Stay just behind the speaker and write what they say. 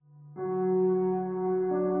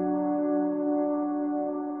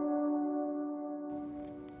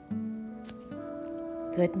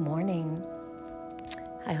Good morning.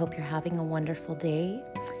 I hope you're having a wonderful day.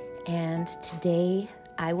 And today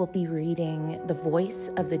I will be reading The Voice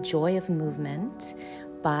of the Joy of Movement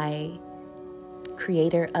by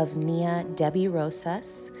creator of Nia Debbie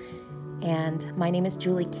Rosas. And my name is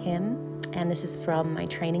Julie Kim, and this is from my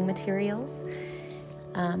training materials.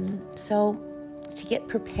 So to get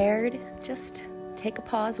prepared, just take a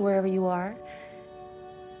pause wherever you are.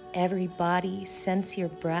 Everybody, sense your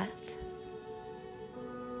breath.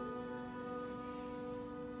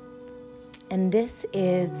 And this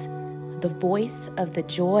is the voice of the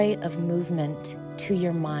joy of movement to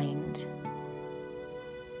your mind.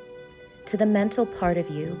 To the mental part of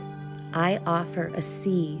you, I offer a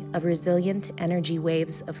sea of resilient energy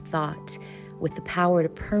waves of thought with the power to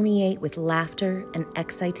permeate with laughter and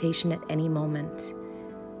excitation at any moment.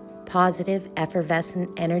 Positive, effervescent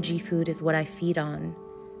energy food is what I feed on.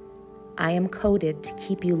 I am coded to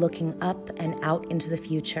keep you looking up and out into the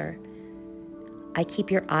future. I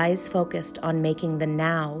keep your eyes focused on making the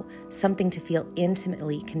now something to feel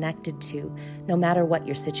intimately connected to, no matter what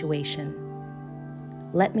your situation.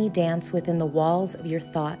 Let me dance within the walls of your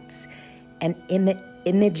thoughts and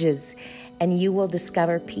images, and you will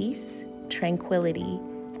discover peace, tranquility,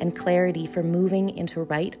 and clarity for moving into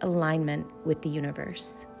right alignment with the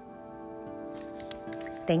universe.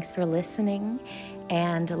 Thanks for listening,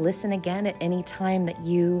 and listen again at any time that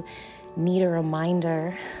you need a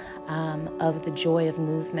reminder of the joy of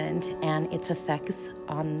movement and its effects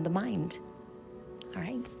on the mind. All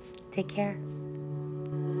right, take care.